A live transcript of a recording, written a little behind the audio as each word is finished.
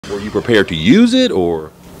you prepared to use it,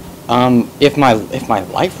 or? If my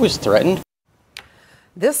life was threatened.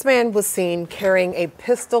 This man was seen carrying a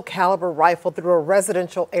pistol caliber rifle through a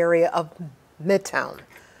residential area of Midtown.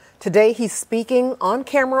 Today, he's speaking on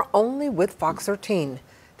camera only with Fox 13.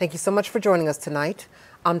 Thank you so much for joining us tonight.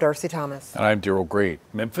 I'm Darcy Thomas. And I'm Daryl Great.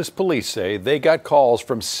 Memphis police say they got calls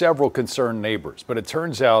from several concerned neighbors, but it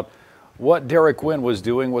turns out what Derek Wynn was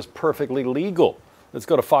doing was perfectly legal. Let's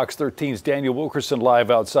go to Fox 13's Daniel Wilkerson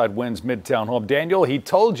live outside Wynn's Midtown home. Daniel, he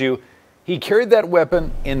told you he carried that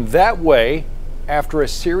weapon in that way after a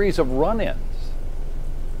series of run-ins.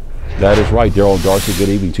 That is right, Daryl and Darcy. Good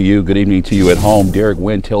evening to you. Good evening to you at home. Derek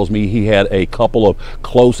Wynn tells me he had a couple of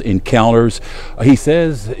close encounters. He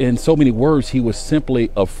says in so many words he was simply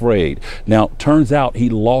afraid. Now, turns out he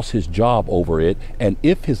lost his job over it. And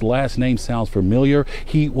if his last name sounds familiar,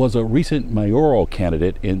 he was a recent mayoral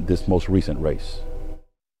candidate in this most recent race.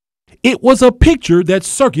 It was a picture that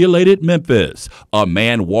circulated Memphis. A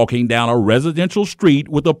man walking down a residential street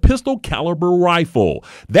with a pistol caliber rifle.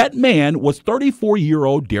 That man was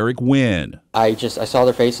 34-year-old Derek Wynn. I saw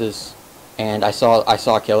their faces, and I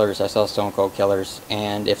saw killers. I saw stone cold killers.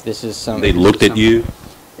 And if this is some, they looked at you?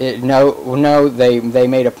 No, they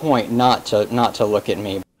made a point not to look at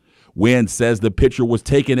me. Wynn says the picture was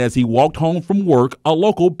taken as he walked home from work, a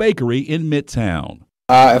local bakery in Midtown.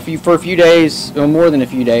 For a few days, or more than a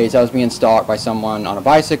few days, I was being stalked by someone on a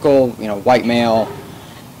bicycle, white male.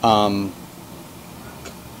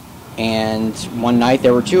 And one night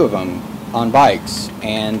there were two of them on bikes,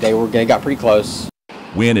 and they got pretty close.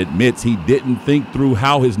 Wynn admits he didn't think through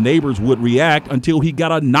how his neighbors would react until he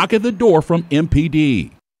got a knock at the door from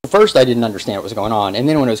MPD. First, I didn't understand what was going on, and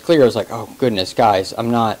then when it was clear, I was like, "Oh goodness, guys,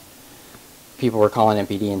 I'm not." People were calling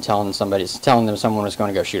MPD and telling them someone was going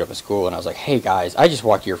to go shoot up a school, and I was like, "Hey guys, I just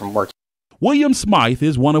walked here from work." William Smythe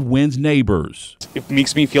is one of Wynn's neighbors. It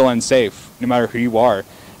makes me feel unsafe, no matter who you are,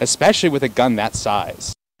 especially with a gun that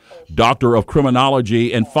size. Doctor of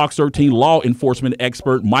Criminology and Fox 13 law enforcement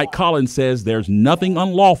expert Mike Collins says there's nothing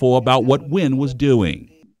unlawful about what Wynn was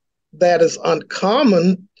doing. That is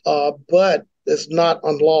uncommon, but it's not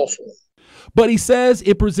unlawful. But he says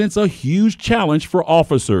it presents a huge challenge for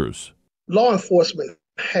officers. Law enforcement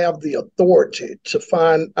have the authority to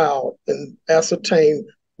find out and ascertain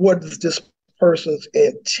what is this person's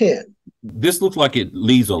intent. This looks like it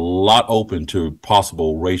leaves a lot open to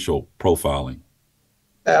possible racial profiling.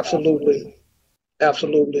 Absolutely.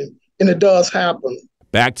 Absolutely. And it does happen.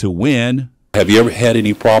 Back to Wynn. Have you ever had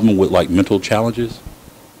any problem with mental challenges?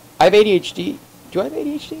 I have ADHD. Do I have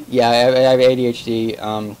ADHD? Yeah, I have ADHD.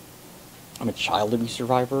 I'm a child abuse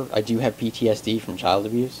survivor. I do have PTSD from child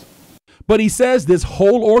abuse. But he says this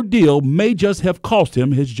whole ordeal may just have cost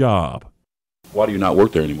him his job. Why do you not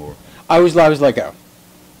work there anymore? I was let go.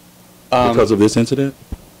 Because of this incident?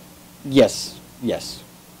 Yes.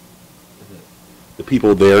 The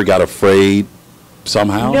people there got afraid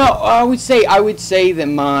somehow? No, I would say that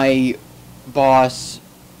my boss,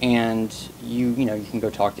 and you can go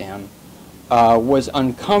talk to him, was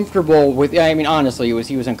uncomfortable with. I mean, honestly,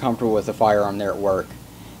 he was uncomfortable with the firearm there at work,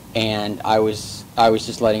 and I was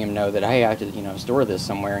just letting him know that, hey, I have to store this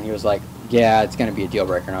somewhere, and he was like, yeah, it's going to be a deal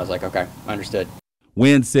breaker, and I was like, okay, understood.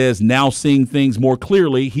 Wynn says now seeing things more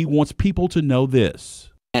clearly, he wants people to know this.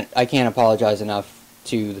 And I can't apologize enough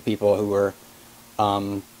to the people who were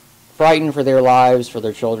frightened for their lives, for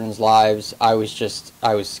their children's lives. I was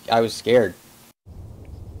scared.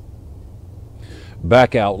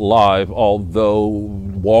 Back out live, although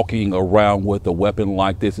walking around with a weapon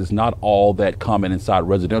like this is not all that common inside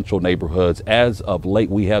residential neighborhoods. As of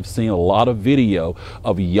late, we have seen a lot of video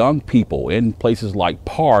of young people in places like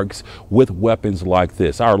parks with weapons like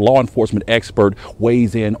this. Our law enforcement expert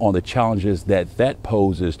weighs in on the challenges that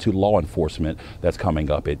poses to law enforcement. That's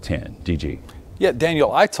coming up at 10. DG. Yeah,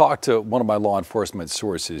 Daniel, I talked to one of my law enforcement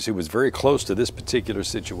sources who was very close to this particular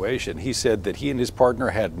situation. He said that he and his partner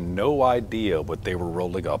had no idea what they were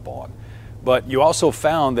rolling up on. But you also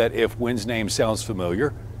found that if Wynn's name sounds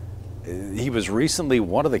familiar, he was recently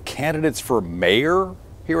one of the candidates for mayor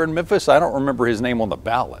here in Memphis. I don't remember his name on the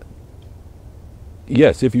ballot.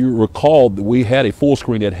 Yes, if you recall, we had a full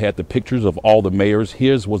screen that had the pictures of all the mayors.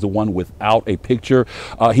 His was the one without a picture.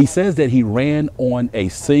 He says that he ran on a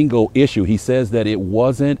single issue. He says that it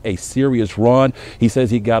wasn't a serious run. He says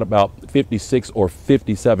he got about 56 or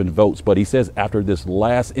 57 votes. But he says after this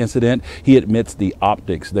last incident, he admits the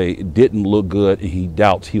optics, they didn't look good, and he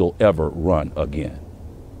doubts he'll ever run again.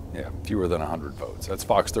 Yeah, fewer than 100 votes. That's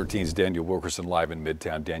Fox 13's Daniel Wilkerson live in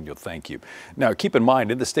Midtown. Daniel, thank you. Now, keep in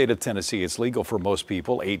mind, in the state of Tennessee, it's legal for most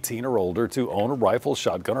people 18 or older to own a rifle,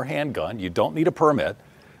 shotgun, or handgun. You don't need a permit.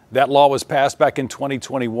 That law was passed back in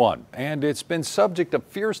 2021, and it's been subject of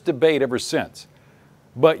fierce debate ever since.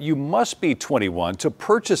 But you must be 21 to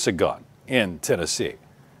purchase a gun in Tennessee.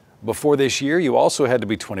 Before this year, you also had to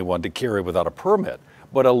be 21 to carry without a permit,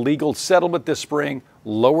 but a legal settlement this spring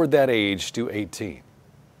lowered that age to 18.